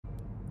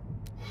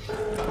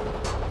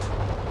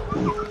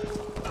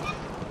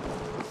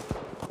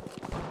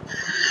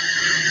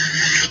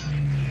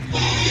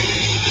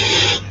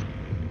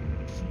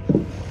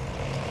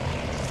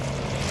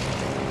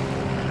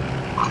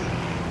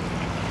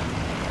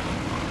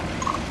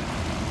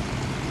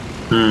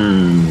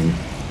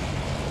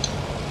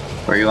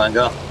Where you wanna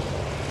go?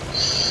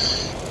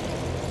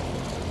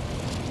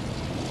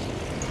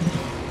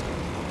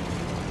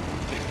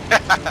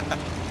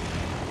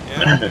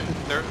 Yeah,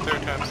 third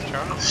time's the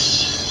charm.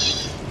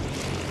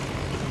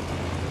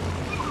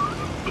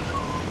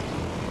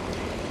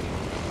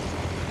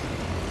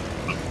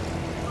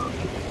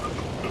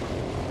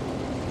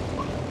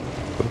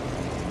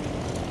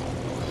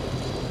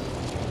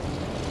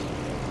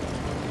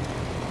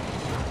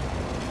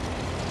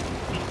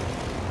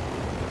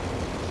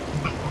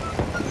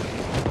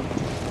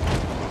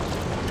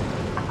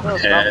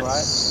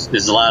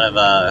 There's a lot of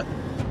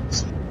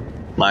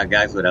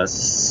guys with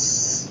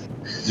us.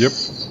 Yep.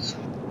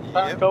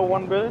 Go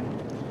one building?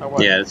 Or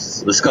what? Yeah,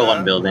 let's go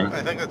one building.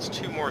 I think that's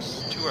two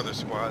other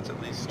squads at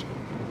least.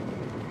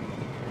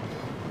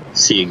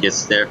 See who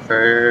gets there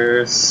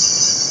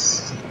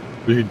first.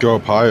 We could go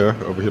up higher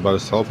over here by the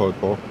cell phone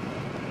pole.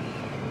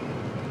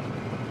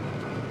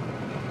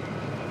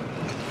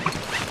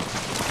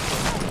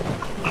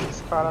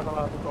 This car not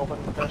allowed to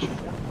open the dash.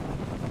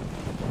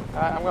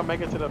 I'm gonna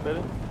make it to the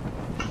building.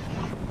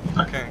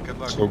 Okay, good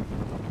luck. So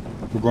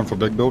we're going for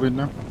big building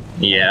now?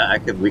 Yeah,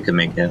 we could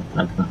make it.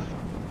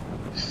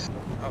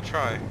 I'll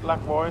try.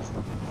 Luck, boys.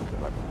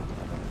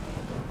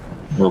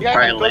 We'll You guys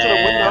probably can go to the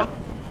land. window.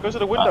 Go to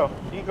the window.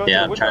 You can go Yeah, to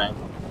the I'm window. trying.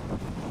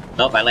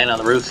 Nope, I land on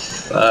the roof.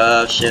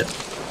 Shit.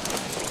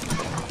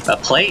 A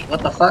plate?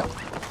 What the fuck?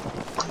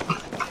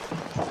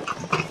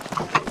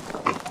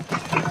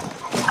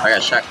 I got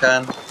a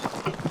shotgun.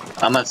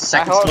 I'm on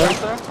second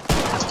floor.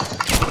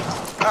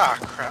 Ah,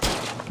 crap.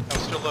 I'm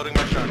still loading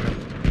my shotgun.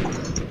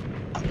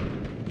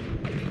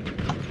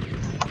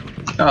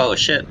 Oh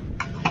shit.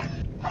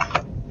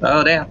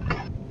 Oh damn.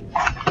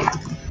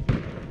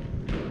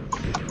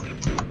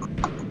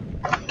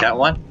 Got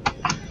one.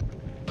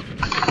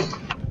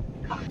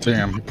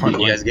 Damn, he punched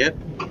You guys good?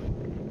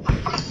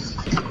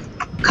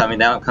 Coming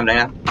down, come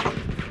down.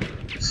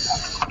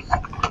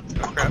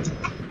 Oh, crap.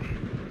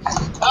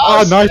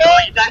 Oh, nice! Oh,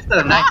 you knifed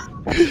him,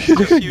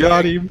 nice.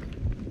 Got him.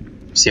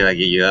 See if I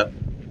get you up.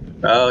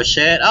 Oh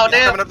shit, oh He's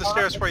damn! coming up the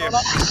stairs for you.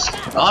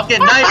 Oh, I'm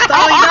getting knifed,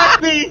 oh he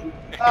knifed me!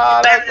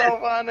 Oh, that's so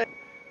funny.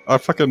 I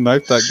fucking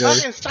knifed that guy.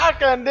 Fucking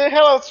shotgun, dude.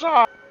 Hello,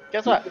 strong.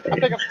 Guess what? I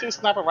pick up 2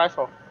 sniper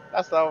rifle.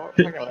 That's so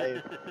fucking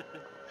lame.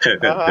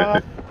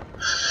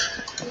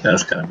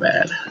 That's kinda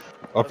bad.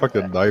 I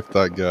fucking knifed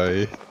that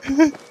guy.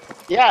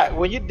 Yeah,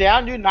 when you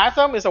down, you knife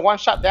them, it's a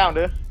 1-shot down,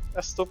 dude.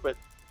 That's stupid.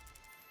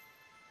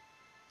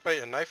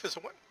 Wait, a knife is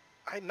a one?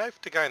 I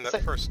knifed a guy in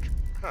that first...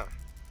 Huh.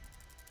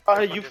 Oh,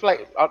 you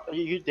like,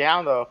 you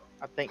down though,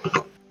 I think.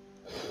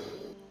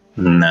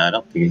 No, I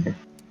don't think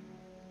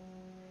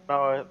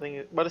No, I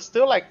think, but it's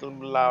still like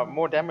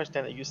more damage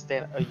than you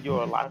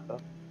you're alive though.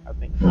 I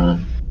think.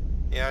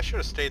 Yeah, I should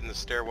have stayed in the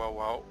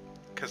stairwell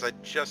because I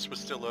just was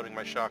still loading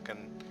my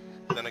shotgun.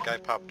 Then a guy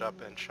popped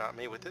up and shot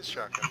me with his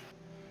shotgun.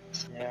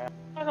 Yeah,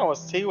 I know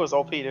he was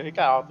OP dude. He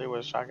got out there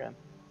with a shotgun.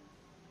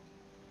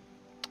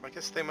 I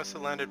guess they must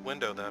have landed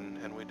window then,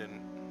 and we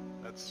didn't.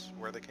 That's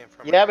where they came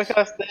from. Yeah,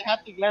 because they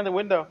had to land the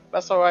window.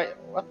 That's alright.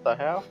 What the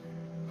hell?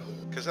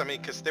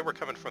 Because they were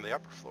coming from the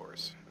upper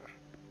floors.